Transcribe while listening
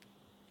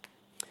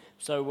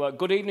So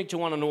good evening to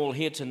one and all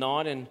here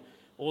tonight, and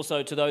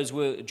also to those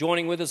who are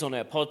joining with us on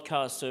our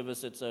podcast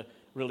service. It's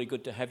really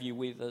good to have you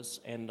with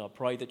us, and I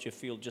pray that you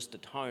feel just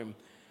at home.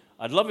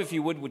 I'd love if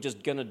you would, we're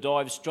just going to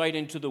dive straight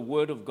into the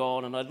Word of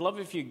God, and I'd love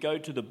if you go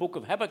to the book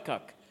of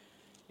Habakkuk.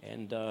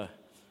 And the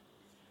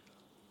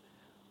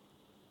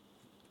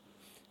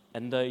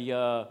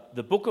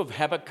book of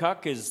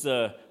Habakkuk is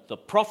the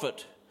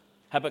prophet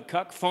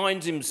Habakkuk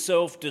finds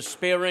himself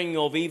despairing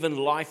of even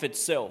life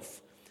itself.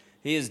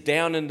 He is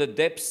down in the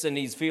depths and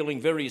he's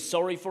feeling very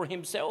sorry for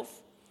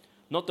himself.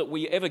 Not that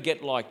we ever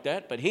get like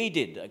that, but he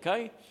did,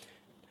 okay?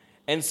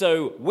 And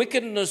so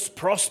wickedness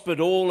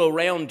prospered all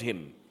around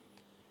him.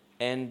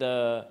 And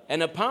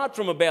apart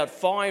from about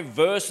 5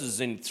 verses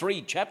in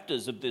 3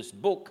 chapters of this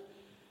book,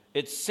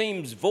 it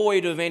seems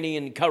void of any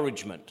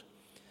encouragement.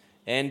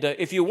 And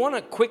if you want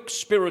a quick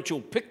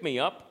spiritual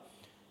pick-me-up,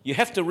 you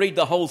have to read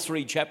the whole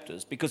 3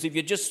 chapters, because if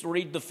you just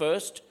read the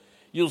first,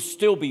 you'll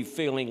still be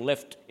feeling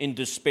left in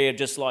despair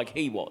just like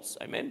he was.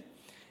 Amen?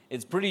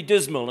 It's pretty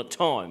dismal at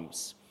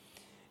times.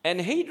 And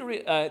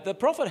the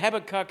prophet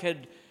Habakkuk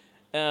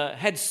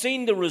had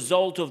seen the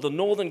result of the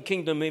northern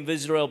kingdom of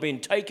Israel being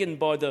taken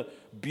by the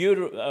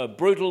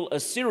brutal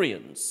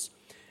Assyrians.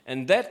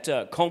 And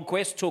that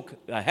conquest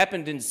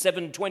happened in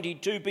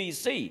 722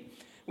 BC,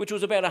 which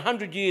was about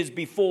 100 years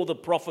before the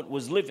prophet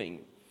was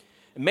living.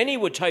 Many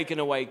were taken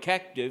away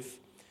captive,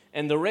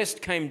 and the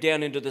rest came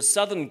down into the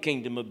southern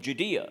kingdom of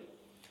Judea.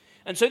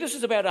 And so this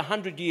is about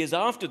 100 years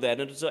after that.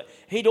 And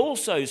he'd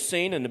also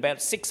seen in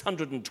about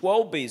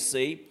 612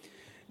 BC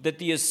that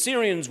the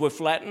Assyrians were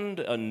flattened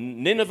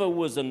and Nineveh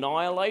was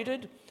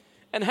annihilated.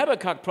 And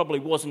Habakkuk probably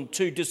wasn't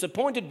too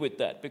disappointed with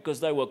that,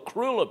 because they were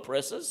cruel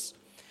oppressors.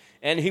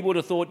 And he would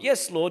have thought,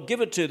 yes, Lord, give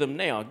it to them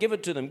now. Give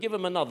it to them. Give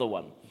them another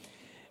one.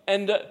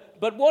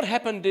 But what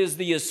happened is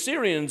the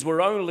Assyrians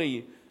were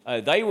only...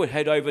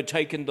 had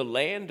overtaken the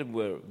land and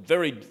were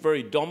very,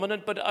 very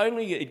dominant, but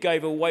only it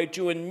gave way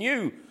to a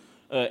new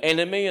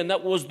enemy, and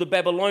that was the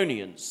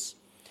Babylonians.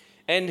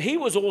 And he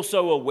was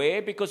also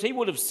aware, because he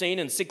would have seen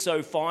in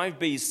 605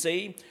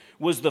 BC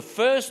was the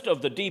first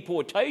of the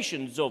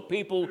deportations of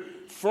people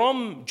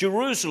from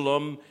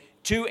Jerusalem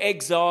to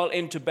exile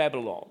into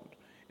Babylon.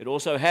 It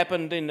also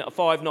happened in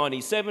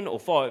 597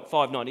 and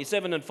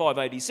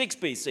 586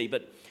 BC,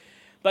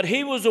 but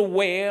he was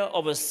aware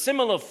of a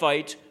similar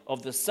fate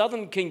of the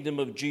southern kingdom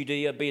of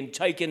Judea being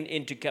taken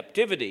into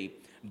captivity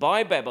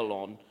by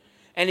Babylon,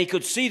 and he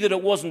could see that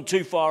it wasn't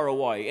too far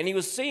away. And he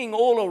was seeing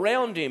all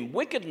around him,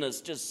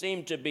 wickedness just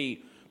seemed to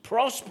be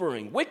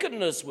prospering.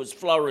 Wickedness was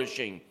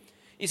flourishing.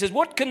 He says,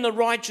 what can the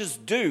righteous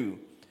do?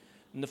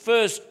 In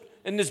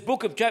this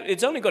book of chapters,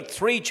 it's only got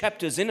 3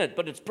 chapters in it,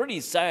 but it's pretty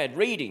sad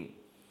reading.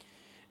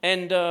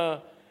 And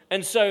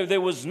so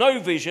there was no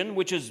vision,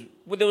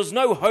 there was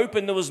no hope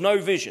and there was no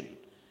vision,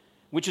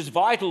 which is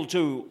vital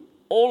to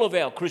all of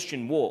our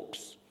Christian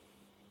walks.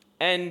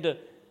 And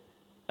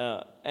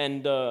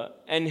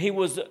he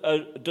was a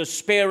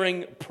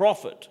despairing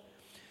prophet.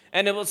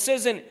 And it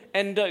says,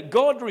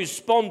 God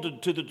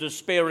responded to the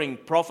despairing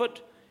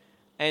prophet.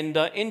 And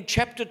in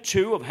chapter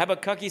 2 of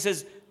Habakkuk, he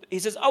says,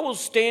 I will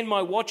stand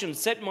my watch and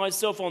set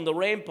myself on the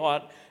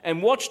rampart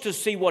and watch to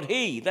see what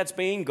he, that's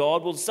being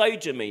God, will say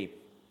to me,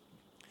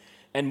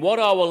 and what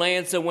I will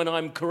answer when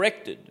I'm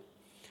corrected.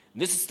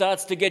 This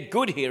starts to get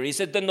good here. He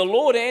said, then the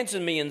Lord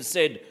answered me and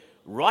said,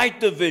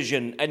 write the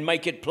vision and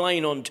make it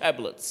plain on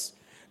tablets.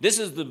 This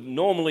is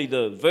normally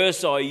the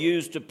verse I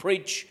use to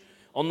preach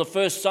on the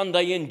first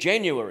Sunday in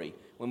January,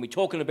 when we're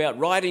talking about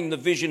writing the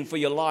vision for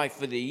your life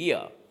for the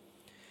year.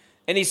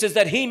 And he says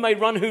that he may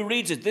run who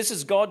reads it. This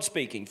is God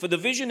speaking. For the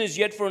vision is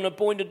yet for an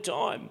appointed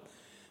time.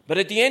 But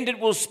at the end it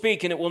will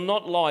speak and it will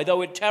not lie.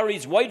 Though it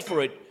tarries, wait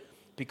for it,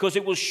 because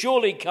it will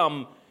surely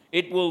come.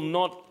 It will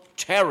not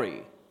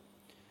tarry.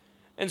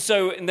 And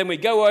then we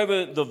go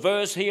over the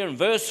verse here in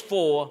verse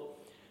 4.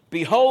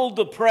 Behold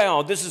the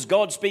proud, this is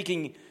God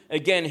speaking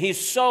again, his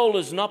soul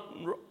is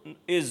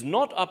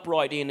not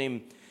upright in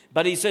him,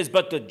 but he says,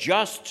 but the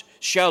just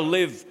shall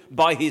live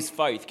by his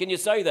faith. Can you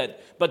say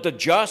that? But the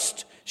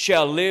just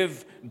shall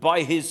live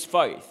by his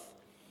faith.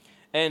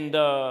 And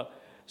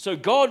so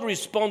God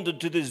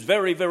responded to this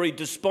very, very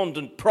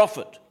despondent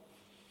prophet.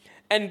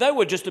 And they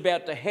were just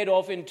about to head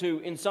off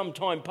in some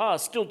time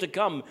past, still to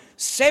come,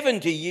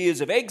 70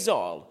 years of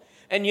exile.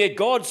 And yet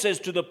God says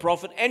to the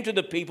prophet and to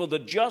the people, the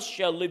just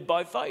shall live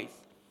by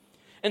faith.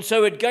 And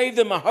so it gave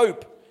them a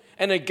hope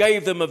and it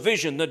gave them a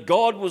vision that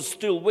God was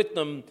still with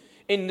them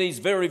in these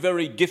very,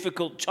 very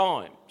difficult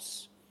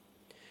times.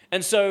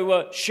 And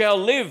so shall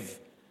live,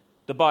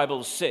 the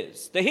Bible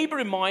says. The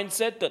Hebrew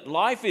mindset that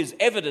life is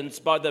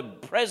evidenced by the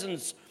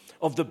presence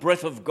of the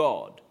breath of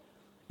God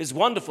is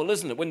wonderful,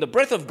 isn't it? When the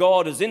breath of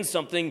God is in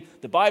something,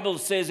 the Bible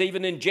says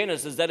even in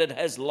Genesis that it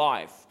has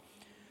life.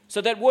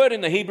 So that word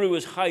in the Hebrew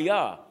is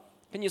chaya.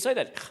 Can you say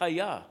that?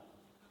 Chaya.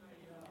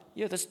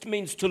 Yeah, that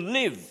means to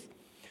live.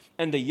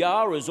 And the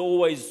yah is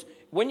always,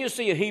 when you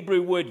see a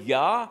Hebrew word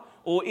yah,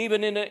 or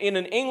even in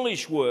an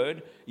English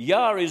word,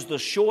 yah is the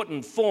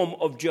shortened form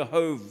of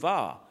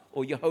Jehovah,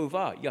 or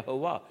Yehovah,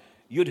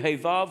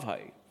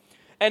 Yud-He-Vav-He.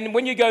 And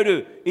when you go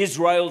to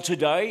Israel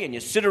today and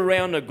you sit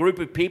around a group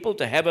of people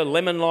to have a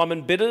lemon, lime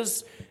and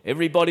bitters,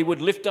 everybody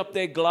would lift up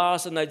their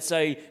glass and they'd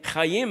say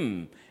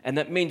Chaim, and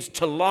that means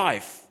to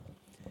life.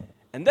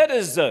 And that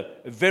is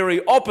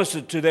very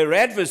opposite to their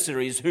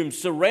adversaries whom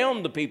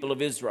surround the people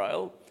of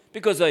Israel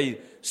because they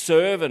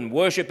serve and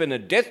worship in a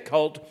death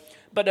cult.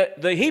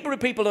 But the Hebrew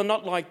people are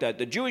not like that.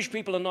 The Jewish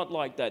people are not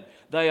like that.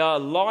 They are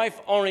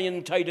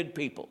life-orientated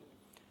people.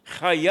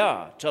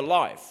 Chaya, to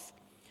life.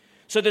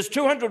 So there's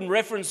 200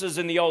 references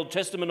in the Old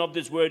Testament of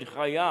this word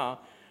chaya,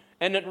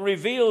 and it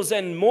reveals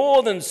and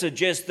more than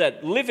suggests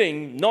that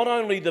living, not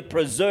only the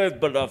preserved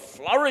but a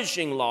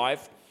flourishing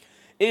life,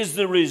 is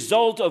the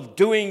result of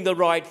doing the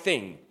right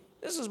thing.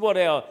 This is what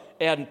our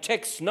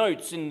text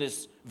notes in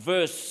this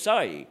verse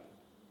say.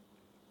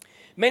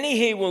 Many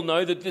here will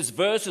know that this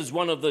verse is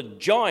one of the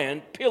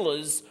giant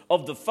pillars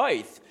of the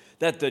faith,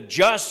 that the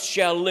just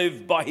shall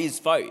live by his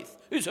faith.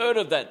 Who's heard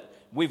of that?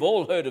 We've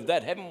all heard of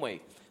that, haven't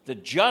we? The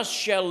just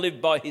shall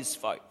live by his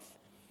faith.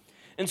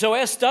 And so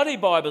our study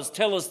Bibles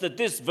tell us that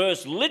this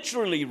verse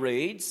literally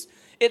reads,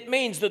 it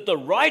means that the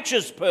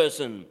righteous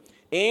person,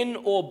 in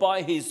or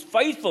by his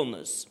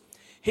faithfulness,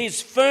 his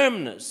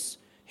firmness,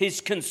 his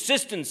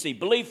consistency,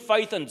 belief,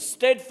 faith, and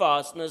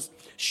steadfastness,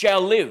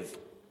 shall live.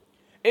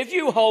 If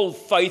you hold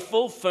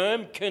faithful,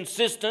 firm,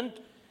 consistent,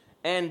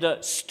 and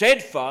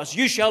steadfast,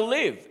 you shall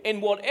live. In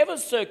whatever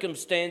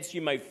circumstance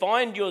you may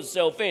find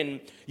yourself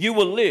in, you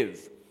will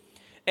live.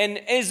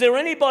 And is there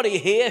anybody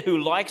here who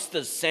likes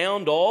the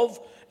sound of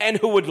and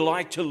who would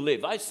like to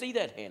live? I see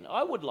that hand.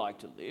 I would like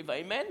to live,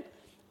 amen?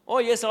 Oh,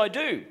 yes, I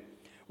do.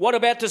 What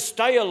about to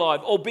stay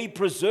alive or be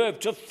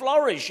preserved, to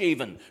flourish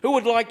even? Who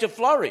would like to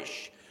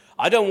flourish?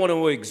 I don't want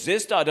to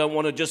exist. I don't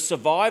want to just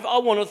survive. I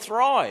want to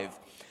thrive.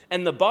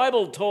 And the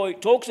Bible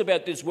talks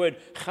about this word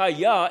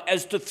chaya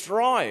as to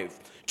thrive,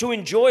 to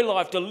enjoy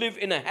life, to live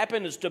in a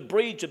happiness, to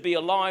breathe, to be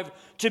alive,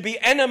 to be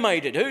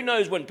animated. Who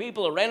knows, when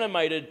people are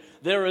animated,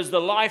 there is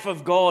the life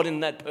of God in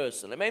that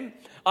person. Amen?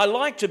 I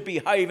like to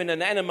behave in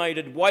an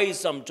animated way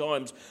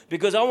sometimes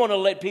because I want to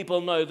let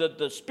people know that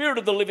the Spirit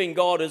of the living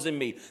God is in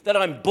me, that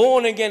I'm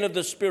born again of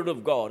the Spirit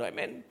of God.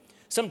 Amen?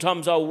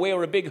 Sometimes I'll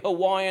wear a big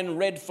Hawaiian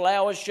red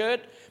flower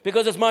shirt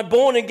because it's my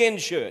born again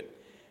shirt.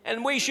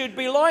 And we should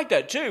be like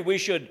that too. We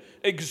should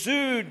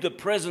exude the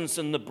presence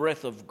and the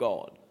breath of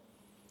God.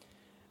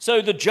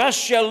 So the just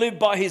shall live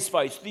by his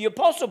faith. The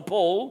Apostle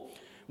Paul,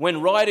 when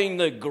writing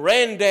the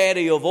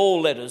granddaddy of all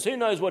letters, who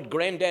knows what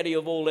granddaddy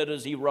of all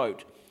letters he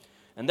wrote?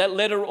 And that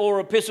letter or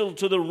epistle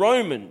to the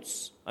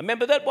Romans, I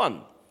remember that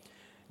one,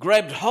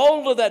 grabbed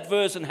hold of that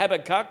verse in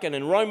Habakkuk and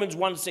in Romans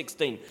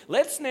 1:16.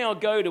 Let's now we're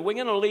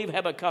going to leave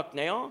Habakkuk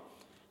now.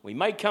 We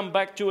may come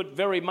back to it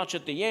very much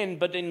at the end,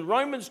 but in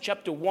Romans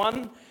chapter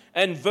 1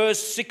 and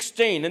verse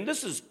 16, and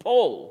this is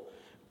Paul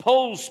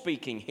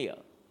speaking here.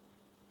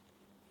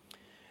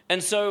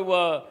 And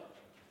so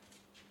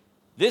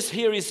this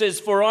here he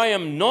says, "For I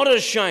am not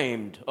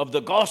ashamed of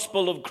the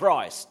gospel of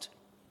Christ,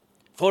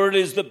 for it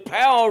is the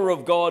power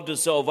of God to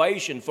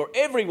salvation for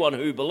everyone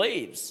who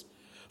believes,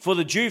 for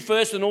the Jew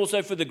first and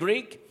also for the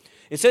Greek."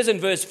 It says in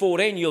verse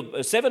 17,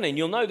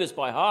 you'll know this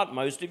by heart,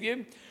 most of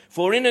you,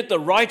 "For in it the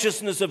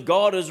righteousness of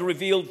God is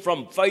revealed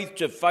from faith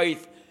to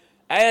faith,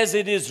 as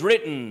it is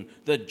written,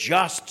 the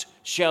just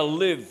shall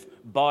live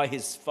by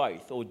his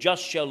faith," or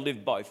just shall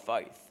live by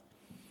faith.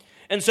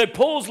 And so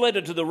Paul's letter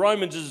to the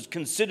Romans is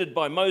considered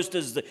by most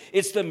as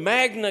it's the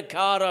Magna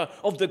Carta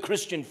of the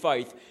Christian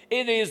faith.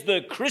 It is the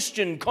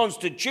Christian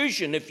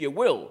constitution, if you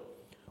will.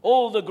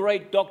 All the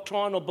great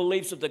doctrinal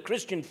beliefs of the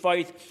Christian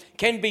faith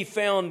can be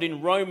found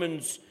in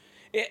Romans,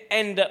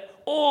 and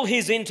all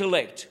his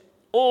intellect,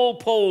 all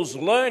Paul's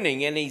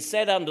learning, and he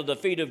sat under the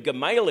feet of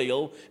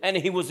Gamaliel, and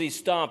he was his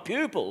star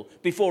pupil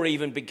before he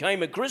even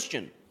became a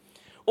Christian.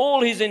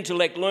 All his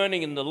intellect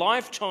learning in the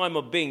lifetime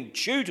of being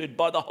tutored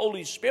by the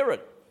Holy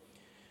Spirit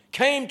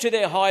came to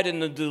their height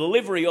in the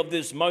delivery of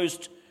this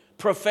most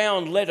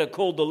profound letter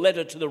called the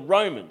letter to the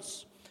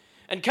Romans.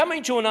 And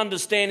coming to an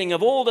understanding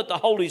of all that the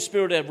Holy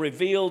Spirit had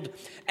revealed,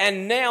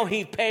 and now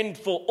he penned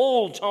for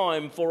all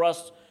time for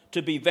us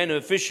to be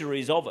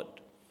beneficiaries of it.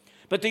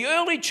 But the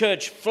early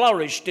church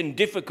flourished in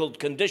difficult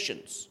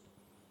conditions,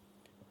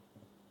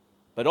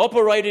 but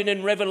operated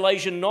in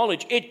revelation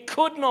knowledge. It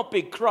could not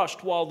be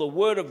crushed while the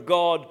word of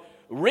God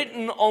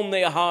written on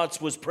their hearts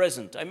was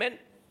present. Amen?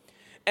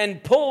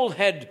 And Paul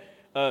had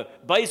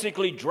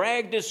basically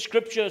dragged this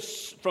scripture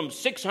from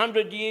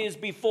 600 years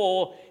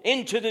before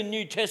into the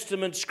New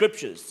Testament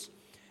scriptures.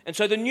 And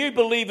so the new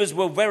believers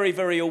were very,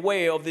 very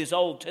aware of this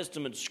Old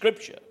Testament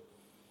scripture.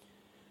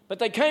 But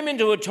they came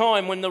into a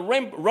time when the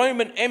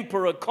Roman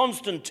Emperor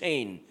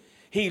Constantine,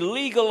 he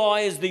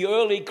legalized the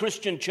early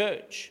Christian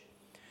church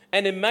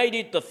and it made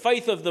it the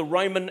faith of the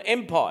Roman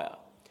Empire.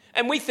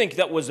 And we think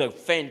that was a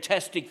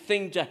fantastic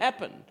thing to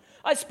happen.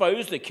 I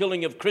suppose the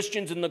killing of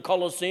Christians in the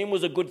Colosseum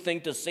was a good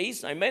thing to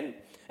cease, amen?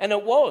 And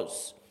it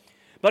was.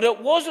 But it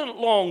wasn't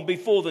long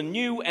before the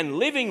new and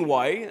living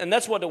way, and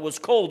that's what it was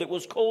called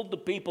the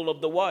people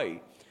of the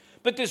way.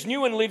 But this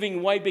new and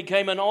living way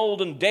became an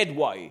old and dead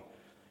way.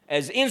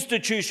 as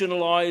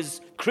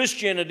institutionalized,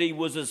 Christianity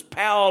was as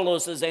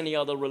powerless as any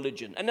other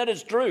religion. And that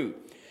is true.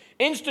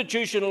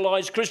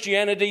 Institutionalized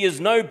Christianity is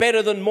no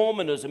better than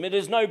Mormonism. It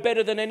is no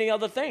better than any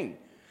other thing.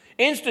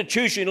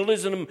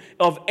 Institutionalism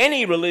of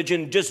any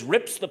religion just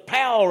rips the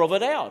power of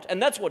it out.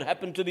 And that's what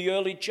happened to the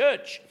early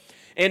church.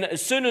 And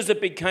as soon as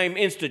it became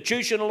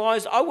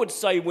institutionalized, I would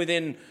say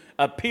within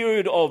a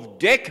period of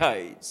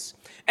decades,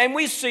 and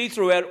we see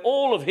throughout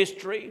all of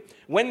history,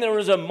 when there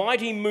is a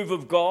mighty move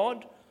of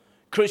God,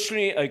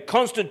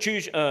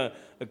 constitutional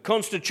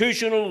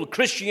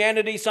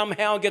Christianity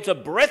somehow gets a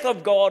breath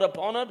of God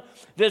upon it,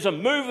 there's a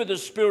move of the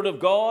Spirit of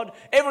God,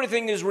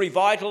 everything is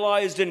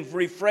revitalized and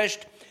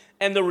refreshed,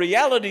 and the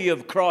reality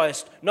of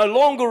Christ, no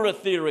longer a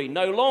theory,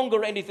 no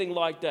longer anything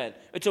like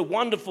that. It's a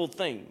wonderful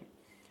thing.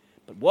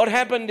 But what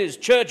happened is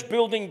church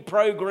building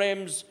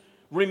programs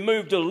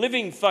removed a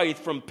living faith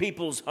from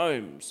people's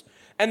homes,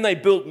 and they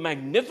built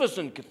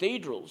magnificent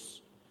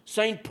cathedrals,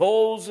 St.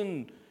 Paul's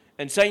and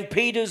St.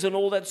 Peter's and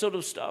all that sort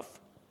of stuff.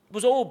 It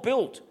was all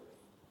built.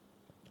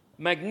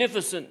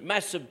 Magnificent,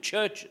 massive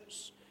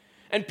churches.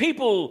 And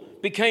people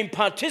became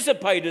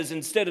participators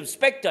instead of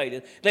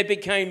spectators.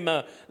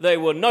 They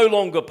were no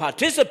longer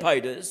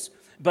participators,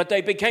 but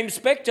they became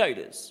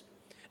spectators.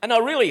 And I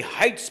really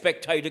hate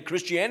spectator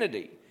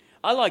Christianity.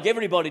 I like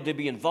everybody to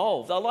be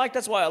involved.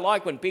 That's why I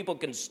like when people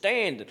can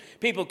stand and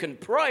people can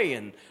pray.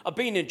 And I've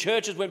been in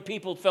churches when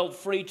people felt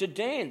free to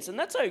dance, and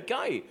that's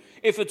okay.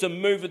 If it's a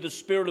move of the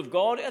Spirit of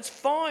God, that's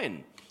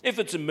fine. If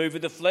it's a move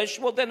of the flesh,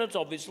 well, then it's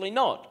obviously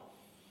not.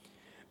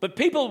 But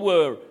people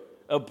were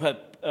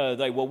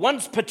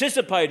once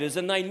participators,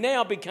 and they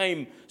now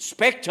became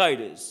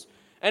spectators.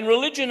 And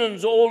religion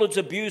and all its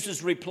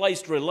abuses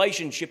replaced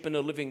relationship in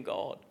a living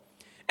God.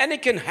 And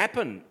it can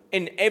happen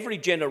in every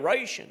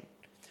generation.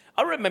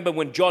 I remember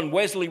when John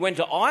Wesley went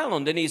to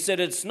Ireland and he said,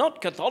 it's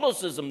not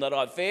Catholicism that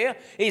I fear.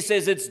 He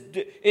says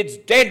it's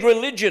dead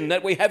religion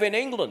that we have in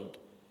England.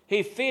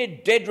 He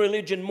feared dead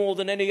religion more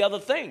than any other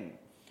thing.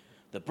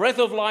 The breath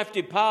of life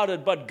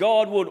departed, but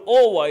God would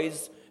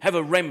always have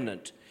a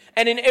remnant.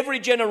 And in every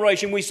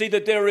generation we see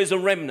that there is a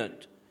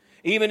remnant.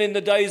 Even in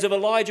the days of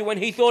Elijah, when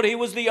he thought he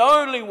was the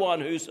only one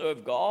who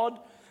served God,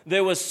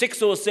 there were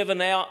 6 or 7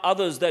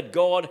 others that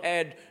God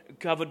had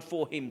covered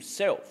for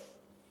himself.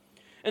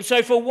 And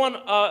so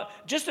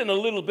just in a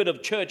little bit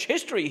of church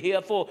history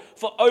here, for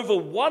over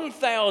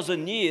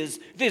 1,000 years,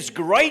 this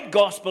great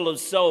gospel of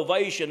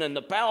salvation and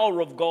the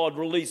power of God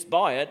released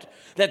by it,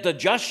 that the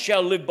just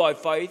shall live by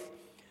faith,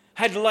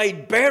 had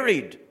laid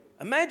buried.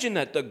 Imagine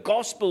that, the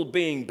gospel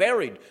being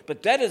buried.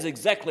 But that is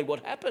exactly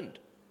what happened.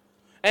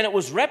 And it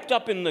was wrapped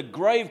up in the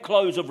grave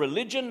clothes of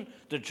religion,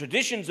 the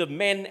traditions of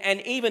men, and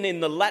even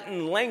in the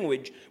Latin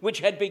language, which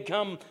had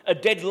become a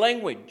dead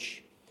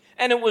language.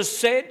 And it was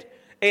said,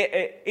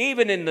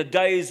 even in the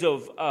days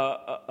of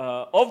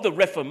the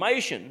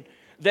Reformation,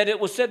 that it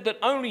was said that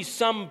only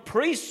some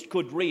priests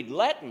could read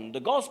Latin. The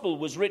gospel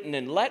was written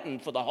in Latin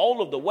for the whole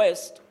of the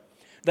West.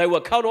 They were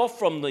cut off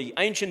from the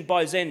ancient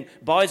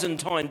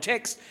Byzantine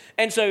text,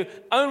 and so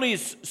only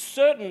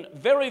certain,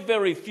 very,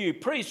 very few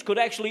priests could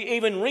actually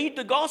even read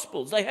the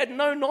Gospels. They had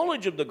no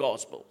knowledge of the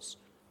Gospels,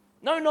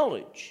 no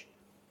knowledge.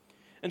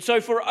 And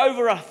so for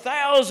over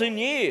 1,000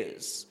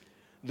 years,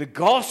 the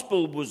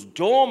gospel was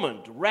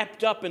dormant,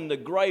 wrapped up in the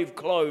grave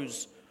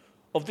clothes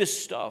of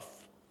this stuff.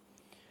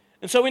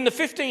 And so in the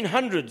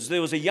 1500s,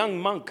 there was a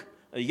young monk,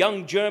 a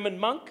young German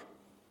monk,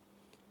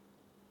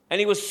 and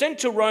he was sent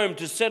to Rome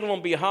to settle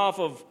on behalf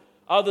of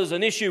others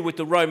an issue with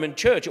the Roman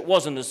church. It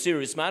wasn't a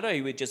serious matter.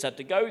 He just had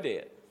to go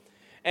there.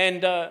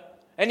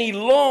 And he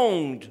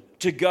longed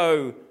to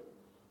go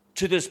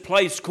to this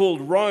place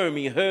called Rome.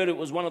 He heard it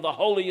was one of the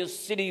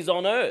holiest cities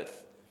on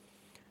earth,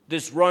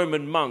 this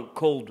Roman monk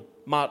called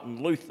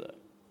Martin Luther.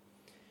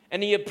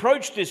 And he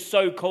approached this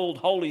so-called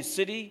holy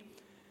city,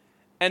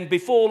 and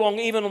before long,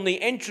 even on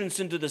the entrance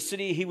into the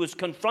city, he was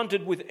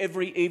confronted with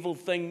every evil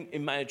thing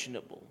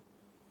imaginable.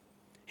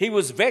 He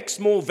was vexed,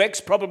 more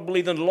vexed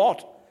probably than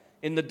Lot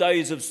in the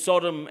days of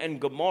Sodom and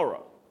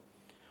Gomorrah.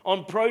 On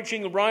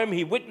approaching Rome,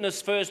 he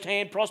witnessed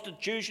firsthand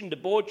prostitution,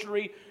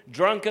 debauchery,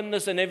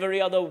 drunkenness, and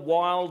every other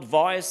wild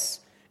vice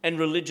and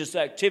religious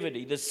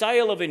activity. The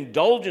sale of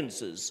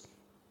indulgences,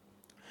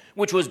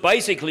 which was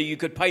basically you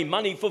could pay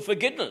money for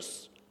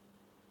forgiveness,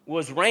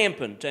 was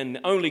rampant and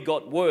only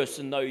got worse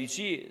in those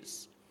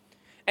years.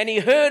 And he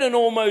heard an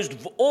almost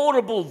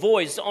audible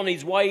voice on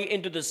his way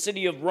into the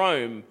city of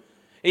Rome.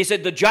 He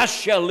said, "The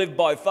just shall live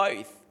by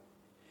faith."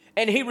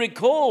 And he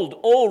recalled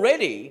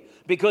already,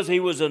 because he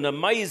was an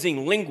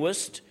amazing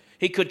linguist,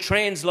 he could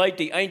translate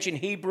the ancient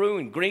Hebrew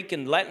and Greek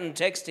and Latin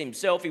text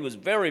himself. He was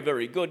very,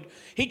 very good.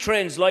 He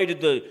translated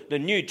the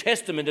New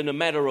Testament in a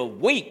matter of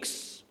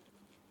weeks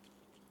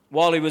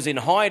while he was in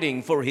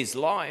hiding for his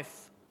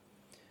life.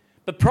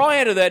 But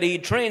prior to that, he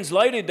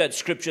translated that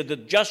scripture, "The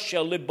just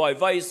shall live by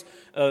faith,"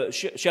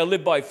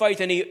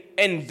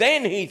 and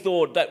then he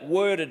thought that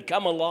word had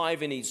come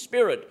alive in his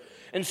spirit.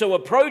 And so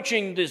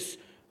approaching this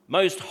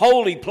most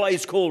holy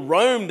place called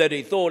Rome that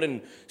he thought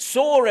and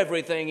saw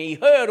everything, he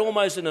heard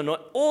almost in an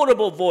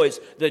audible voice,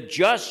 "The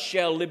just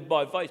shall live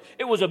by faith."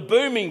 It was a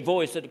booming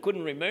voice that he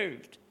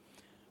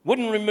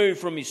wouldn't remove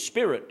from his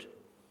spirit.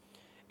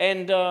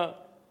 And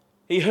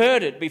he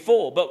heard it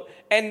before,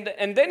 and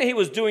then he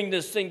was doing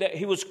this thing that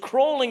he was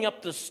crawling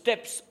up the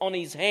steps on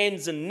his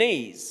hands and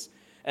knees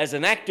as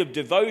an act of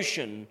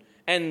devotion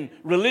and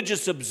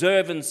religious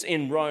observance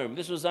in Rome.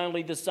 This was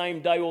only the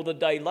same day or the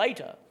day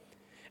later.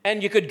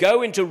 And you could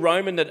go into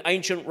Rome, in that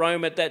ancient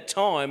Rome at that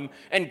time,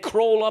 and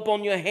crawl up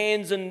on your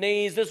hands and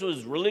knees. This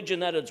was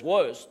religion at its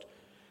worst.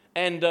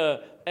 And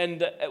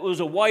it was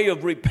a way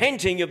of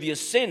repenting of your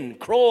sin,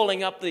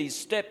 crawling up these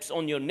steps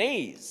on your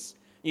knees.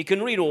 You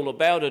can read all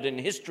about it in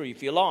history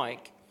if you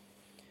like.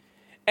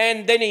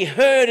 And then he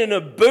heard in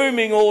a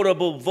booming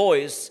audible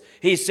voice,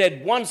 he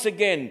said, once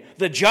again,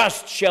 "The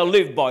just shall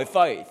live by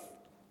faith."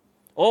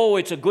 Oh,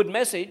 it's a good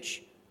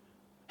message.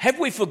 Have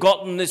we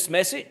forgotten this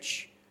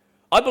message?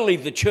 I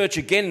believe the church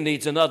again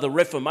needs another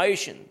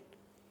reformation.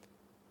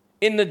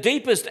 In the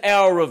deepest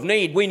hour of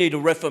need, we need a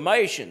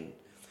reformation.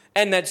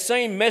 And that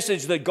same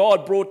message that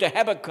God brought to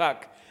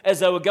Habakkuk as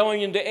they were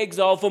going into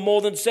exile for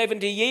more than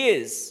 70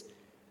 years.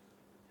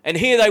 And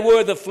here they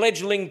were, the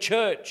fledgling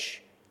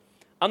church,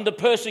 under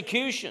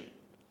persecution.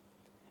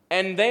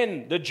 And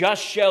then the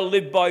just shall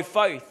live by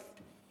faith,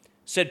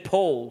 said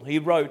Paul. He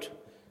wrote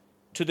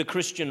to the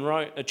Christian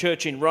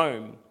church in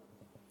Rome.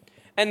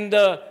 And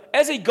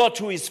as he got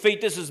to his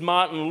feet, this is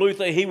Martin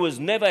Luther, he was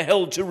never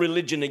held to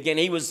religion again.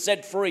 He was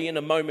set free in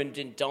a moment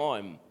in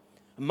time.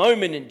 A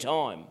moment in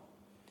time.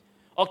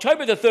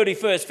 October the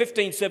 31st,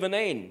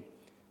 1517.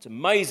 It's an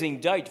amazing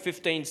date,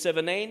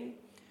 1517.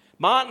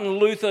 Martin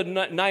Luther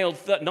nailed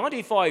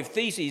 95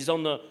 theses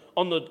on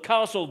the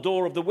castle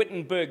door of the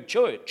Wittenberg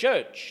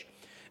church.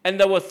 And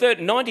there were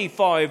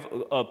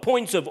 95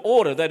 points of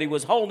order that he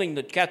was holding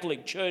the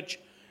Catholic Church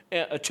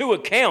to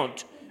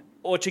account,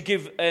 or to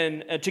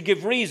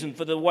give reason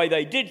for the way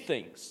they did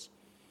things.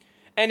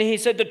 And he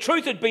said the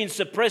truth had been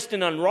suppressed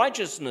in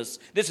unrighteousness,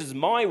 this is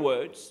my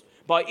words,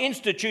 by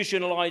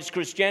institutionalized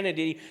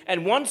Christianity.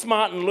 And once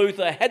Martin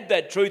Luther had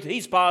that truth,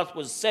 his path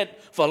was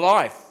set for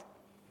life.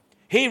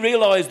 He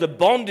realized the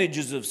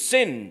bondages of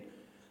sin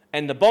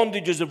and the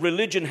bondages of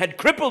religion had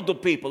crippled the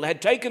people, had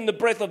taken the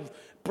breath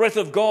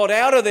of God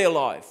out of their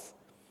life.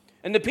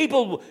 And the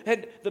people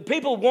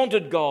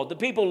wanted God, the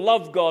people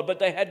loved God, but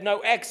they had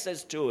no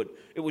access to it.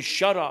 It was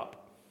shut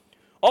up.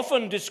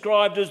 Often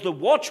described as the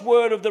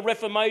watchword of the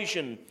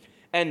Reformation,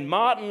 and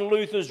Martin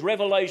Luther's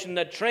revelation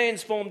that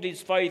transformed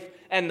his faith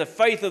and the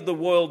faith of the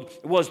world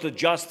was the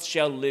just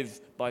shall live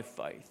by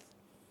faith.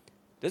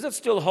 Does it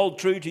still hold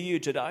true to you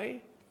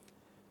today?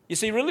 You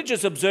see,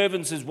 religious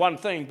observance is one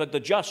thing, but the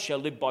just shall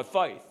live by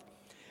faith.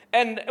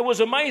 And it was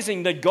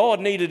amazing that God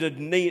needed a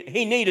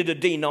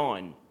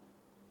D9.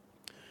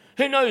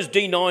 Who knows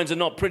D9s are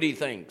not pretty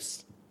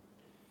things?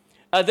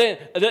 A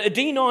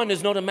D9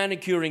 is not a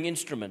manicuring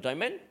instrument,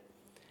 amen?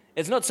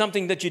 It's not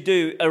something that you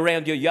do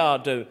around your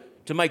yard to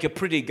make a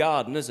pretty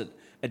garden, is it?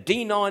 A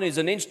D9 is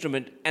an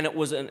instrument,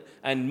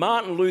 and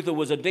Martin Luther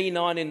was a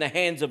D9 in the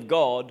hands of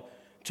God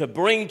to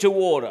bring to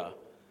order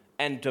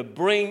and to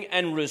bring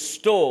and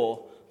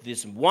restore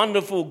this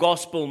wonderful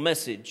gospel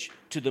message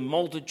to the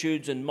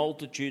multitudes and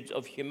multitudes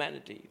of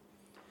humanity.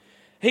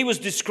 He was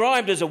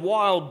described as a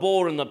wild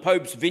boar in the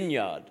Pope's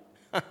vineyard.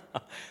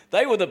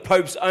 They were the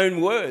Pope's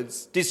own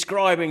words,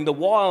 describing the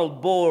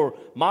wild boar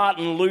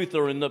Martin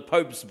Luther in the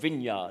Pope's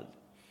vineyard.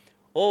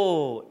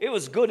 Oh, it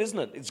was good, isn't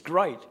it? It's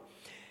great.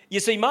 You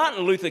see,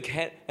 Martin Luther,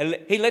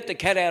 he let the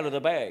cat out of the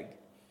bag.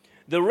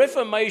 The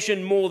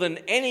Reformation, more than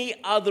any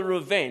other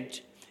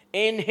event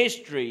in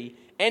history,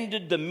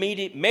 ended the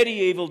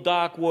medieval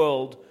dark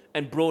world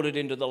and brought it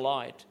into the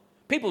light.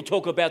 People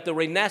talk about the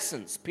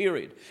Renaissance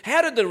period.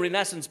 How did the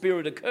Renaissance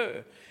period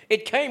occur?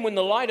 It came when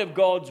the light of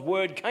God's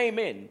word came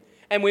in,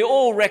 and we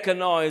all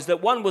recognized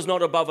that one was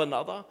not above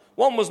another,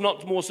 one was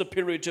not more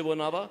superior to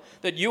another,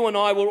 that you and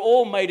I were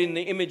all made in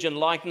the image and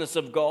likeness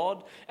of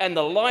God, and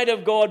the light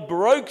of God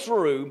broke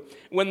through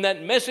when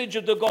that message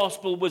of the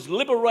gospel was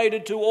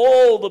liberated to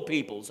all the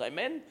peoples,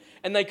 amen?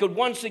 And they could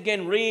once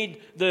again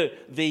read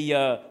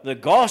the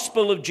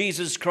gospel of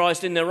Jesus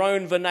Christ in their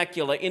own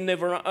vernacular, in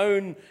their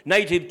own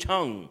native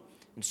tongue.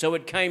 And so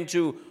it came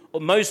to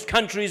most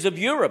countries of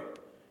Europe,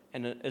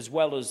 and as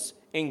well as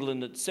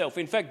England itself.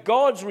 In fact,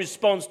 God's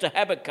response to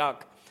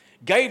Habakkuk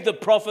gave the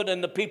prophet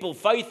and the people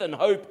faith and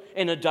hope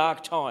in a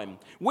dark time.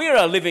 We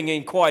are living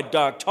in quite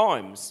dark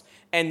times,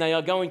 and they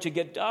are going to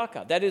get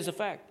darker. That is a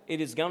fact.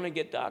 It is going to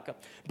get darker.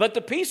 But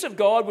the peace of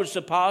God, which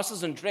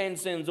surpasses and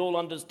transcends all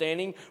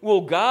understanding,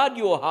 will guard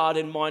your heart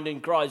and mind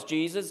in Christ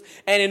Jesus.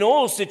 And in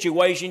all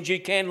situations, you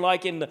can,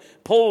 like in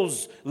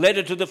Paul's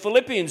letter to the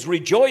Philippians,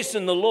 rejoice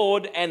in the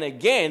Lord. And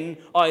again,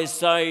 I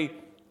say,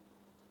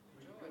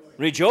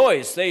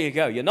 rejoice. There you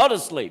go. You're not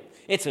asleep.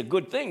 It's a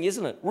good thing,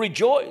 isn't it?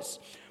 Rejoice.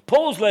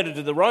 Paul's letter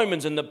to the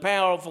Romans and the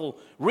powerful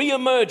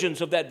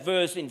re-emergence of that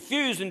verse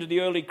infused into the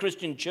early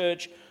Christian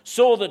church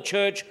saw the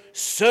church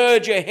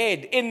surge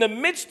ahead. In the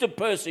midst of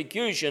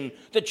persecution,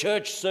 the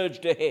church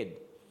surged ahead.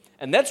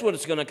 And that's what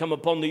it's going to come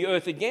upon the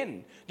earth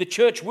again. The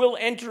church will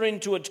enter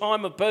into a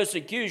time of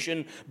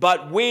persecution,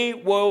 but we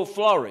will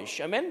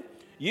flourish. Amen?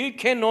 You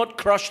cannot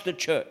crush the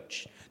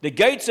church. The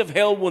gates of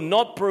hell will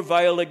not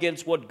prevail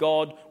against what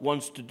God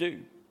wants to do.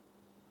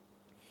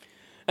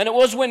 And it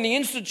was when the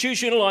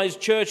institutionalized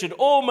church had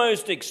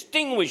almost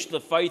extinguished the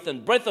faith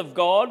and breath of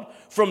God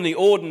from the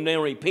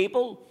ordinary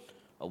people,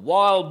 a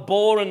wild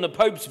boar in the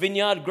Pope's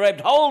vineyard grabbed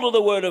hold of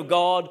the word of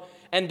God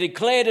and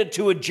declared it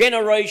to a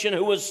generation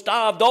who was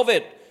starved of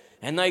it.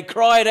 And they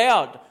cried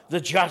out,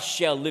 "The just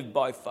shall live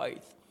by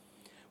faith."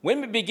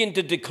 When we begin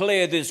to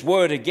declare this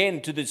word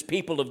again to this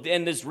people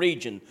in this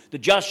region, "The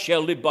just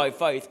shall live by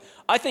faith,"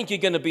 I think you're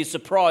going to be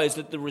surprised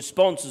at the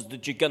responses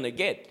that you're going to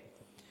get.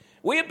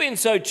 We have been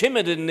so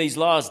timid in these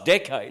last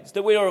decades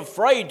that we are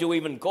afraid to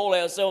even call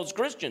ourselves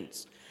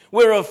Christians.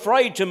 We're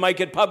afraid to make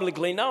it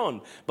publicly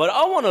known. But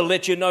I want to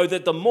let you know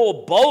that the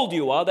more bold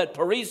you are, that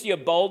parousia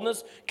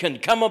boldness can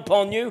come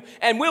upon you,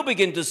 and we'll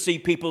begin to see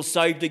people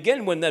saved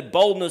again when that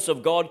boldness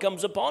of God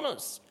comes upon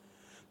us.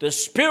 The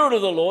Spirit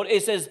of the Lord,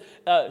 it says,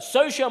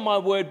 "So shall my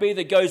word be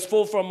that goes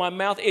forth from my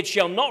mouth. It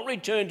shall not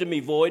return to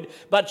me void,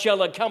 but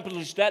shall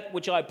accomplish that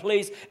which I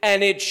please,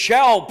 and it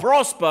shall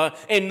prosper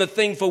in the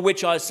thing for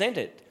which I sent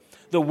it."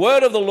 The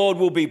word of the Lord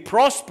will be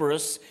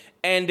prosperous,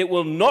 and it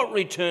will not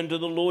return to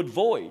the Lord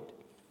void.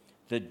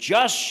 "The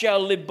just shall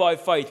live by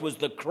faith" was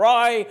the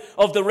cry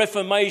of the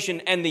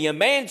Reformation and the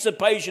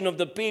emancipation of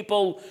the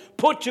people,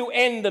 put to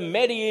end the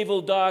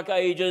medieval dark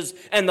ages,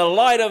 and the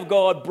light of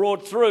God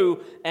brought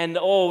through, and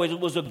it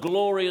was a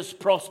glorious,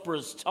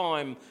 prosperous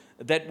time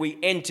that we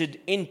entered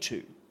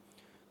into.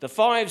 The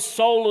 5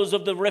 solas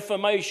of the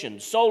Reformation,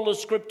 sola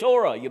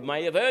scriptura, you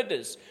may have heard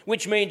this,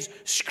 which means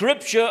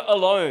Scripture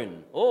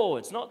alone.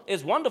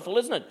 It's wonderful,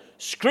 isn't it?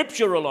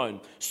 Scripture alone.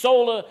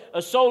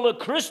 Sola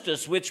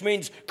Christus, which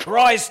means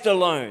Christ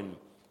alone.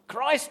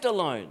 Christ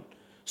alone.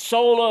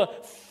 Sola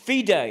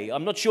fide,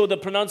 I'm not sure the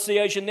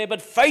pronunciation there,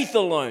 but faith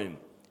alone.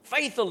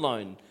 Faith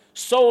alone.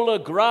 Sola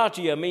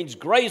gratia means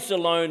grace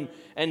alone,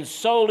 and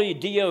soli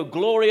Deo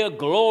gloria,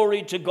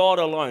 glory to God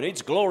alone.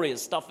 It's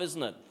glorious stuff,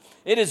 isn't it?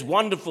 It is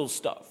wonderful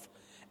stuff.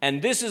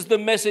 And this is the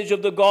message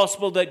of the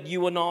gospel that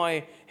you and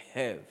I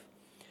have.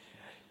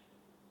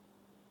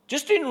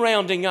 Just in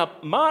rounding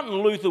up,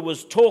 Martin Luther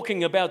was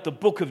talking about the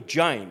book of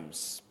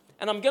James.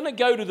 And I'm going to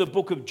go to the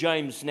book of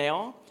James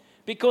now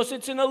because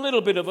it's in a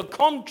little bit of a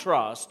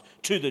contrast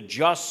to the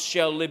just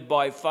shall live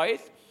by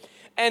faith.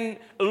 And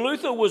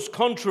Luther was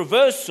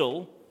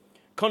controversial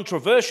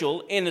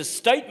in a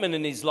statement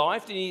in his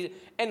life.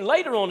 And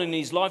later on in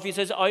his life, he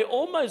says, "I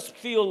almost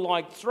feel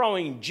like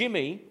throwing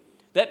Jimmy,"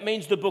 that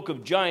means the book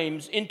of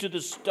James, "into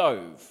the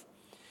stove."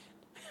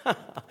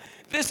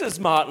 This is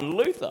Martin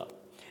Luther.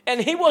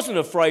 And he wasn't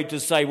afraid to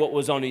say what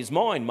was on his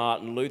mind,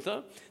 Martin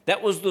Luther.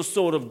 That was the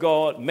sort of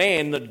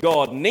man that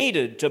God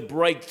needed to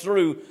break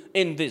through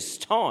in this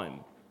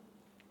time.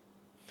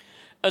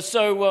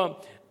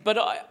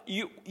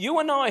 You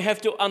and I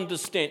have to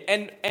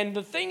understand. And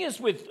the thing is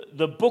with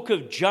the book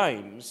of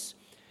James,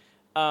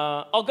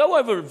 I'll go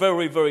over it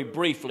very, very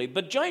briefly,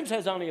 but James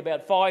has only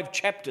about 5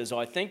 chapters,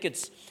 I think.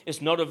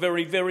 It's not a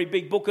very, very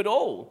big book at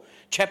all.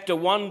 Chapter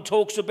 1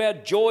 talks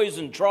about joys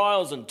and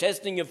trials and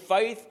testing of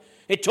faith.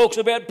 It talks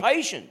about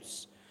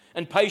patience,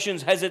 and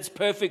patience has its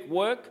perfect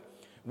work.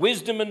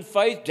 Wisdom and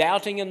faith,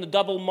 doubting and the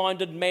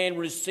double-minded man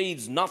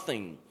receives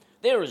nothing.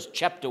 There is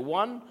chapter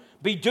 1.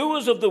 Be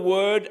doers of the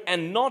word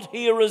and not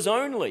hearers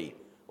only.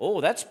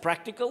 Oh, that's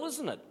practical,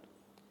 isn't it?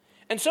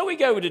 And so we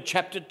go to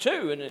chapter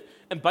 2,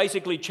 and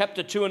basically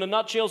chapter 2 in a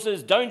nutshell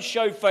says, don't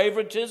show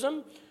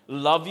favoritism,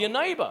 love your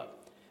neighbour.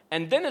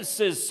 And then it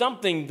says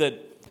something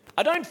that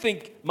I don't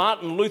think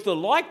Martin Luther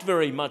liked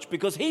very much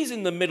because he's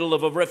in the middle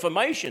of a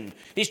reformation.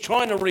 He's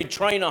trying to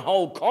retrain a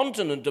whole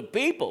continent of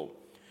people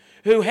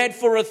who had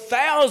for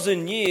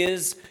 1,000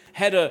 years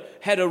had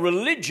a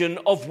religion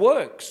of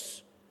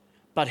works.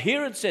 But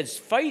here it says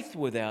faith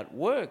without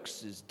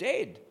works is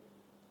dead.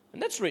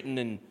 And that's written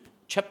in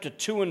chapter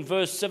 2 and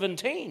verse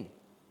 17.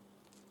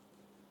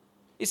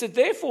 He said,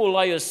 therefore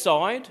lay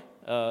aside,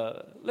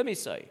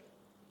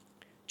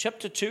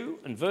 chapter 2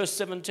 and verse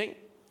 17.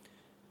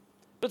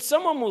 But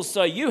someone will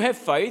say, you have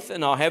faith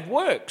and I have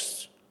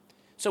works.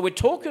 So we're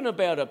talking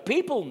about a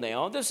people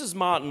now. This is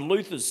Martin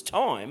Luther's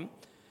time.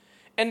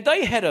 And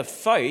they had a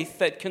faith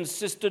that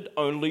consisted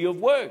only of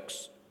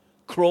works.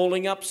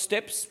 Crawling up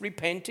steps,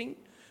 repenting,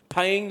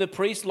 paying the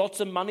priest lots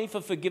of money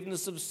for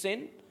forgiveness of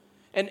sin.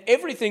 And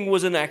everything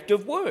was an act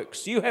of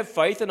works. You have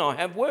faith and I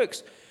have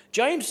works.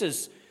 James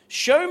says,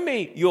 show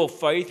me your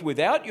faith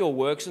without your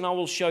works and I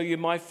will show you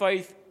my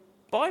faith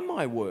by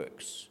my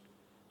works.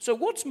 So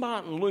what's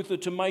Martin Luther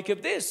to make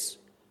of this?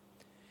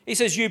 He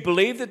says, you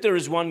believe that there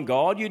is one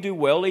God, you do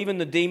well, even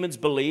the demons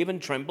believe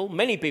and tremble.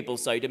 Many people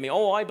say to me,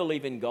 oh, I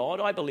believe in God,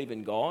 I believe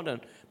in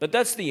God. But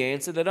that's the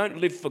answer. They don't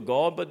live for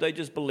God, but they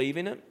just believe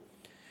in it.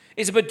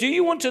 He said, but do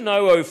you want to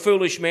know, O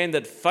foolish man,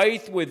 that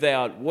faith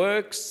without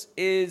works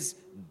is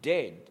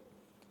dead?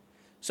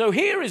 So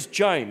here is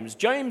James.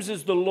 James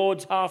is the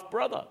Lord's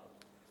half-brother.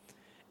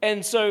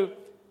 And so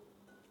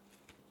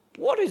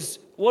what is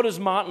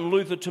Martin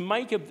Luther to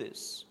make of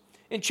this?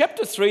 In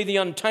chapter 3, the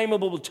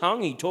untamable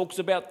tongue, he talks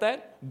about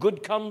that,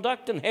 good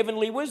conduct and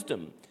heavenly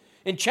wisdom.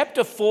 In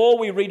chapter 4,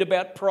 we read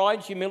about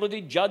pride,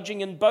 humility,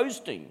 judging and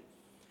boasting.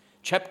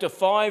 Chapter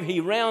 5, he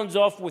rounds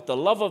off with the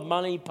love of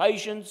money,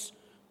 patience,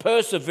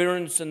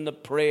 perseverance and the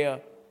prayer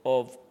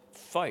of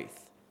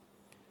faith.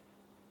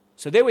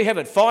 So there we have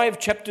it, 5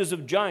 chapters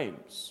of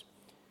James.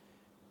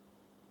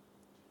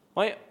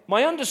 My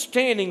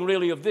understanding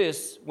really of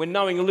this, when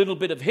knowing a little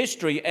bit of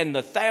history and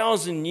the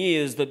 1,000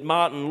 years that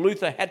Martin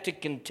Luther had to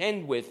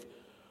contend with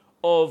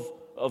of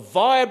a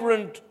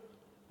vibrant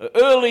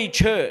early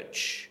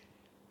church,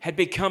 had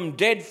become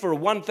dead for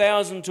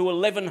 1,000 to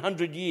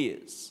 1,100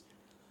 years.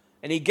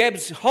 And he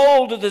grabs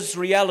hold of this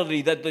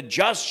reality that the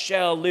just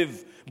shall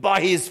live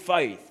by his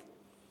faith.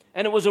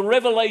 And it was a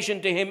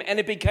revelation to him, and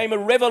it became a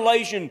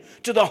revelation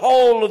to the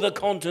whole of the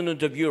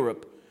continent of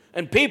Europe.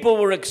 And people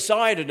were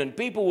excited, and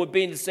people were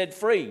being set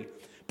free.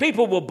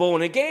 People were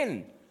born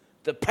again.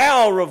 The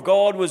power of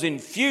God was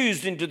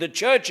infused into the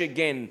church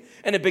again,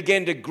 and it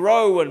began to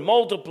grow and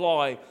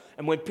multiply.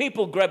 And when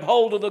people grab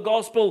hold of the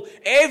gospel,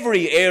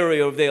 every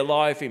area of their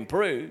life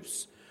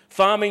improves.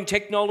 Farming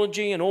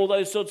technology and all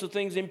those sorts of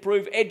things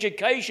improve.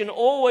 Education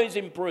always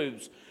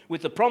improves.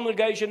 With the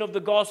promulgation of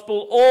the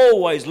gospel,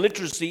 always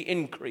literacy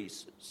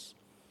increases.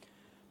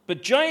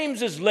 But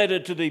James's letter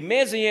to the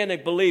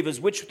Messianic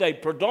believers, which they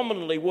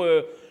predominantly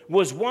were,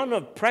 was one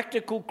of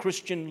practical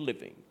Christian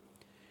living.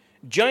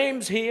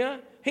 James here,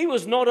 he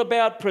was not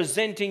about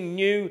presenting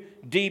new,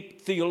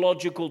 deep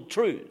theological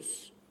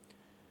truths.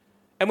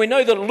 And we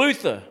know that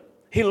Luther,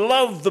 he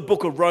loved the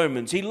book of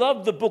Romans. He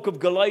loved the book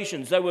of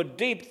Galatians. They were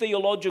deep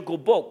theological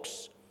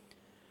books.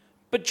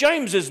 But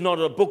James is not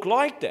a book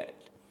like that.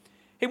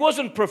 It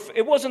wasn't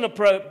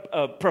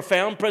a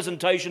profound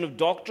presentation of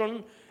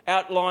doctrine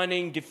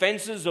outlining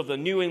defenses of the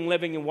new and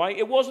living way.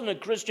 It wasn't a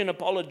Christian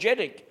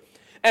apologetic.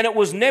 And it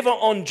was never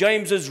on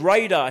James's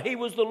radar. He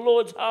was the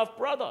Lord's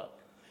half-brother.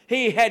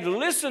 He had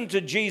listened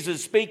to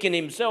Jesus speak in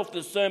himself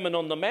the Sermon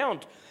on the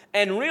Mount.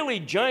 And really,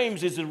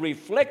 James is a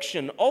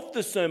reflection of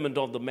the Sermon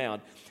on the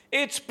Mount.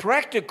 It's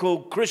practical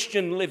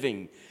Christian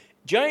living.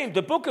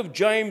 The book of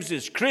James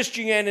is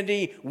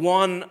Christianity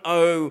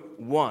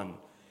 101.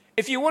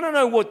 If you want to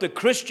know what the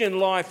Christian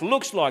life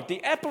looks like,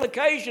 the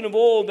application of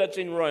all that's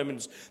in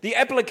Romans, the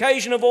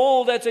application of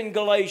all that's in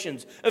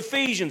Galatians,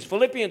 Ephesians,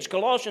 Philippians,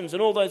 Colossians,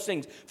 and all those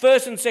things,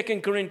 1st and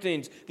 2nd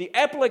Corinthians, the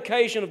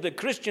application of the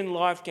Christian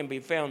life can be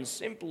found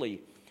simply,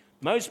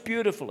 most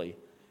beautifully,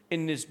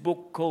 in this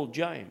book called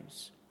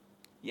James.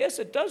 Yes,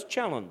 it does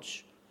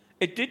challenge.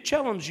 It did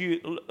challenge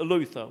you,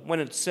 Luther, when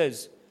it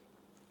says,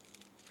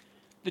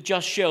 the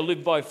just shall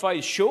live by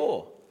faith,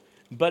 sure.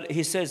 But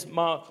he says,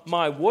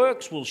 my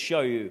works will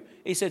show you.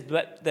 He said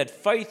that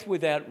faith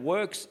without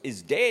works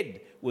is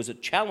dead was a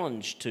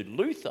challenge to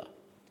Luther.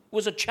 It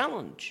was a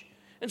challenge.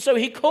 And so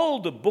he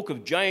called the book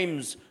of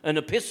James an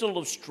epistle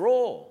of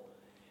straw.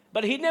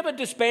 But he never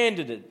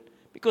disbanded it,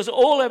 because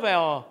all of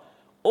our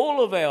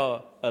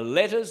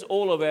letters,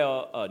 all of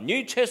our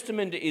New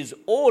Testament is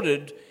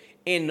ordered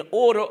in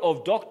order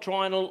of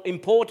doctrinal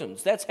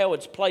importance. That's how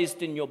it's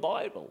placed in your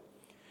Bible.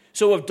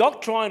 So of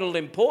doctrinal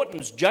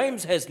importance,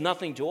 James has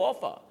nothing to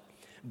offer.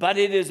 But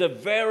it is a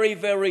very,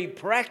 very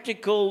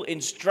practical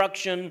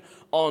instruction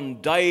on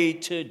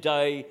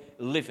day-to-day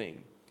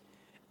living.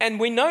 And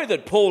we know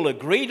that Paul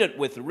agreed it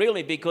with,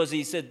 really, because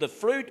he said the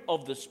fruit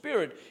of the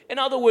Spirit. In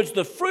other words,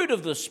 the fruit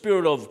of the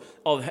Spirit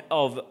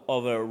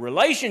of a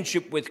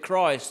relationship with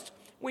Christ.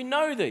 We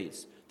know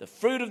these. The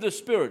fruit of the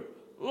Spirit: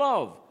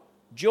 love,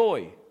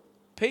 joy,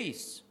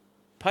 peace,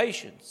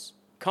 patience,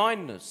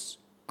 kindness,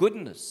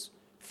 goodness,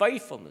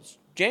 faithfulness,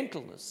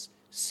 gentleness,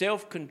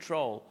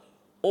 self-control,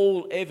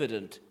 all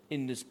evident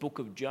in this book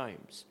of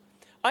James.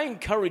 I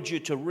encourage you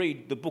to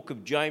read the book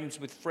of James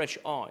with fresh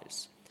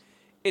eyes.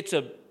 It's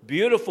a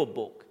beautiful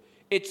book.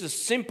 It's a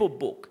simple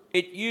book.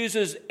 It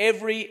uses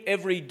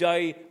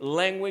everyday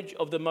language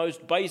of the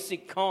most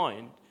basic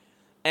kind,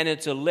 and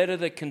it's a letter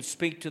that can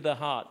speak to the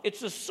heart.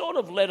 It's a sort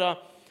of letter,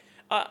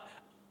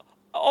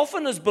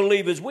 often as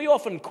believers, we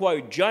often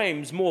quote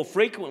James more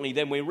frequently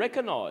than we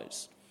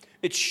recognize.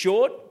 It's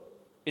short,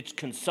 it's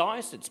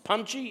concise, it's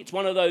punchy. It's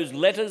one of those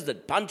letters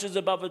that punches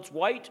above its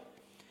weight.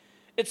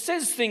 It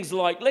says things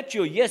like, let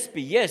your yes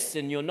be yes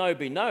and your no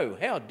be no.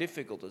 How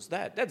difficult is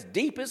that? That's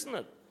deep, isn't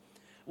it?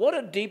 What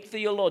a deep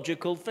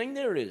theological thing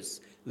there is.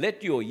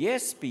 Let your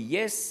yes be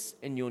yes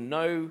and your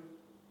no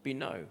be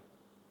no.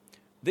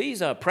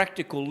 These are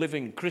practical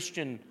living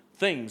Christian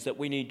things that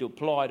we need to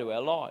apply to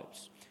our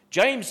lives.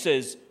 James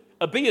says,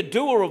 be a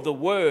doer of the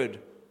word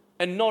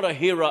and not a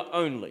hearer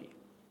only.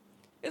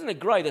 Isn't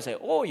it great? They say,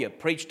 oh, you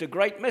preached a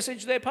great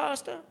message there,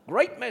 Pastor.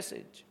 Great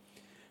message.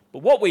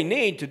 But what we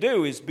need to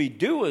do is be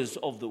doers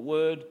of the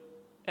word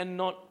and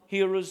not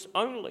hearers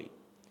only.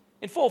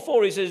 In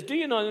 4:4 he says, do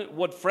you know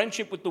what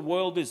friendship with the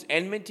world is?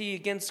 Enmity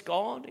against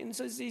God? And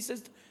he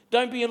says,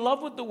 don't be in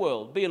love with the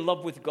world, be in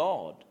love with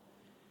God.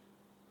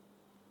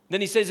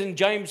 Then he says in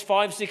James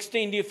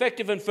 5:16, the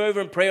effective and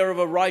fervent prayer of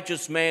a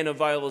righteous man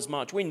avails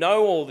much. We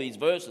know all these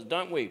verses,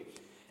 don't we?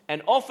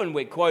 And often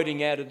we're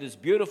quoting out of this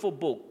beautiful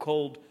book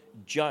called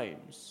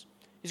James.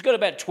 He's got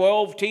about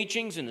 12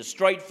 teachings in a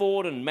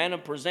straightforward and manner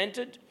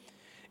presented.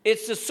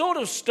 It's the sort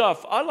of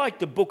stuff, I like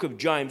the book of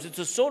James, it's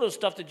the sort of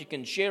stuff that you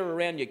can share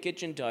around your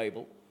kitchen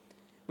table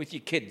with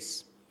your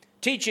kids.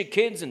 Teach your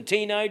kids and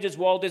teenagers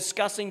while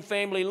discussing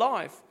family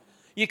life.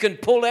 You can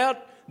pull out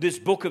this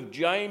book of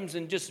James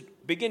and just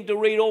begin to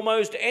read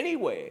almost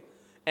anywhere,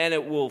 and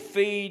it will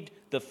feed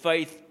the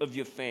faith of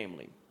your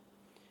family.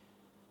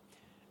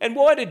 And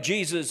why did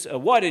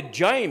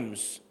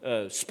James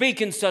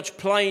speak in such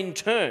plain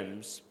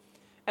terms?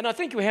 And I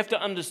think we have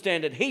to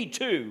understand that he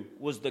too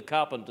was the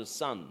carpenter's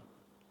son,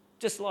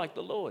 just like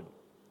the Lord.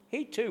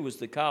 He too was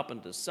the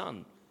carpenter's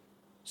son.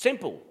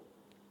 Simple,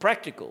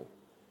 practical,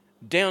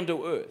 down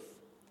to earth.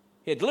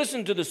 He had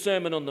listened to the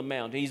Sermon on the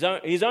Mount.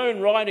 His own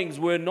writings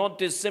were not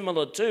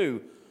dissimilar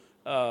to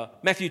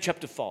Matthew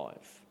chapter 5.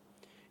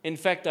 In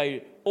fact,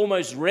 they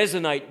almost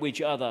resonate with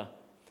each other.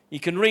 You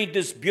can read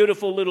this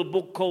beautiful little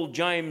book called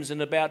James in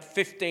about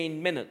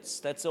 15 minutes.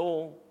 That's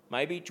all,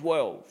 maybe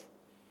 12.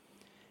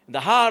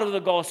 The heart of the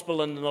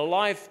gospel and the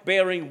life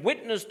bearing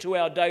witness to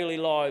our daily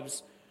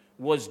lives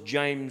was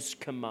James'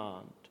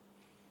 command.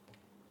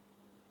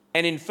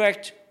 And in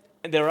fact,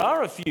 there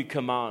are a few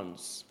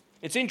commands.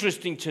 It's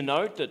interesting to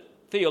note that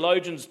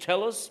theologians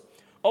tell us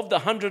of the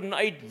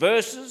 108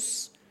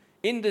 verses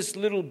in this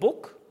little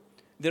book,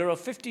 there are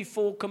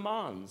 54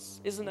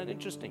 commands. Isn't that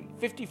interesting?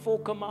 54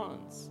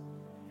 commands.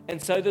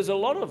 And so there's a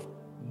lot of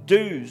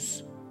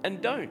do's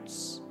and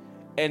don'ts.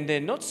 And they're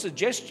not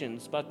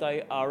suggestions, but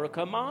they are a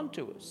command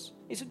to us.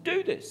 He said,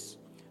 do this,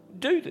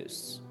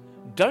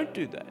 don't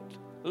do that.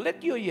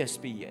 Let your yes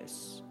be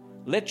yes.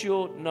 Let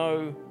your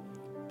no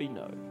be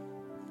no.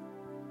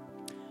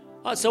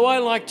 So I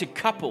like to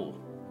couple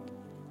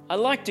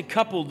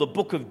the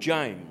book of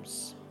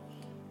James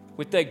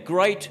with that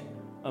great,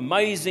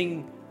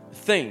 amazing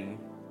thing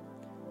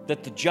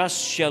that the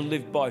just shall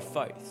live by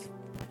faith.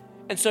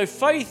 And so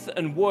faith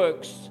and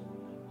works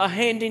are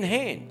hand in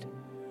hand.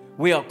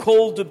 We are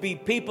called to be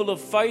people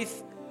of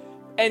faith,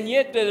 and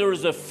yet there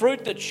is a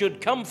fruit that should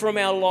come from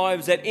our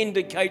lives that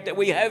indicate that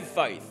we have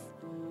faith.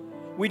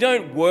 We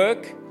don't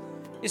work.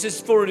 It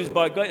says, for it is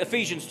by grace.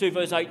 Ephesians 2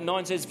 verse 8 and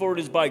 9 says, for it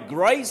is by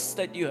grace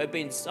that you have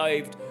been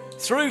saved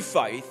through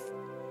faith,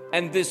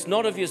 and this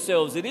not of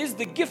yourselves. It is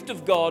the gift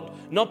of God,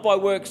 not by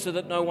works, so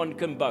that no one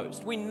can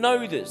boast. We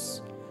know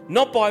this,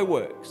 not by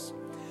works.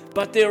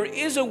 But there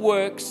is a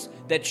works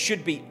that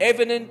should be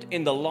evident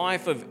in the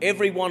life of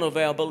every one of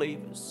our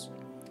believers.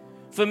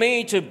 For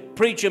me to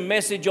preach a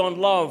message on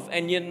love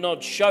and yet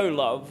not show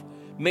love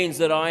means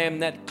that I am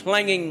that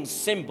clanging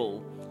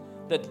cymbal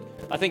that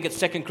I think it's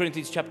 2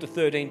 Corinthians chapter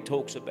 13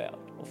 talks about,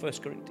 or 1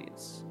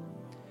 Corinthians.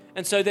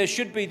 And so there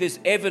should be this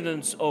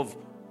evidence of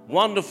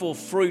wonderful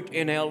fruit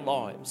in our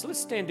lives. Let's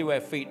stand to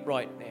our feet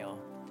right now.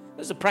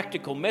 There's a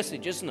practical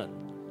message, isn't it?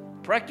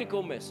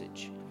 Practical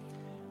message.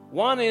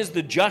 One is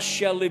the just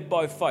shall live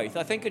by faith.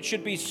 I think it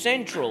should be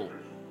central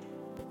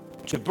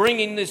to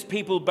bringing this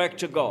people back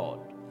to God.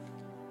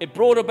 It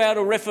brought about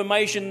a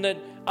reformation that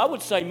I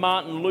would say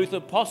Martin Luther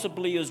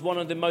possibly is one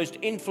of the most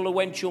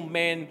influential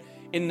men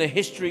in the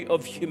history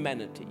of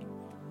humanity.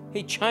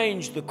 He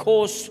changed the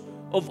course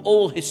of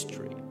all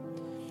history.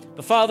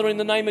 But Father, in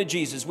the name of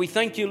Jesus, we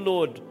thank you,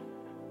 Lord.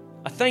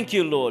 I thank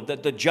you, Lord,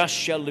 that the just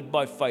shall live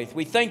by faith.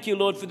 We thank you,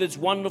 Lord, for this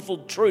wonderful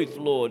truth,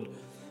 Lord,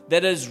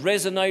 that has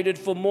resonated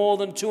for more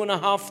than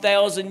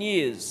 2,500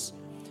 years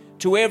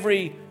to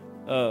every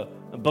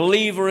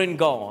believer in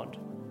God.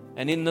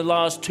 And in the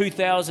last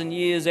 2,000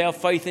 years, our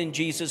faith in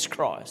Jesus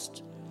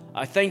Christ.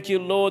 I thank you,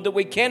 Lord, that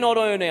we cannot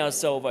earn our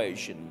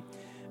salvation,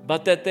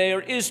 but that there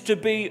is to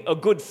be a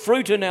good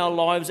fruit in our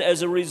lives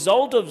as a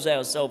result of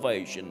our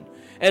salvation,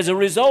 as a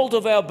result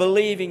of our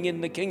believing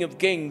in the King of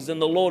Kings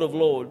and the Lord of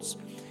Lords.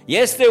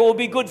 Yes, there will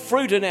be good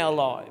fruit in our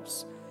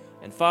lives.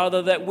 And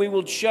Father, that we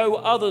will show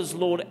others,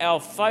 Lord, our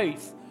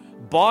faith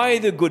by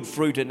the good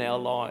fruit in our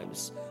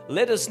lives.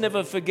 Let us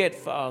never forget,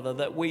 Father,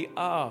 that we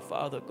are,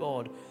 Father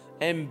God,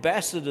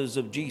 ambassadors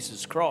of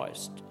Jesus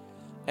Christ.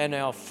 And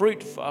our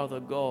fruit, Father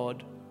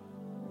God,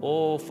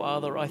 oh,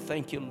 Father, I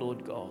thank you,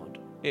 Lord God.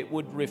 It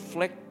would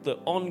reflect the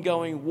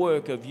ongoing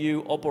work of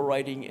you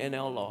operating in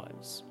our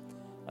lives.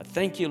 I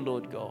thank you,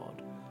 Lord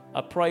God.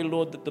 I pray,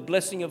 Lord, that the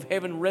blessing of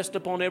heaven rest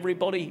upon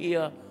everybody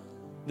here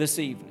this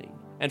evening.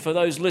 And for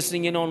those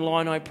listening in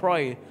online, I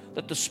pray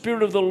that the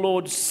Spirit of the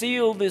Lord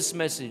seal this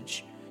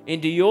message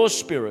into your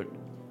spirit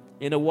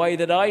in a way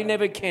that I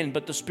never can,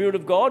 but the Spirit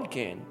of God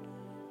can.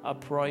 I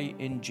pray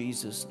in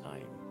Jesus'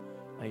 name.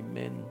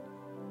 Amen,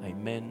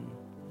 amen,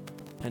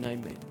 and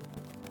amen.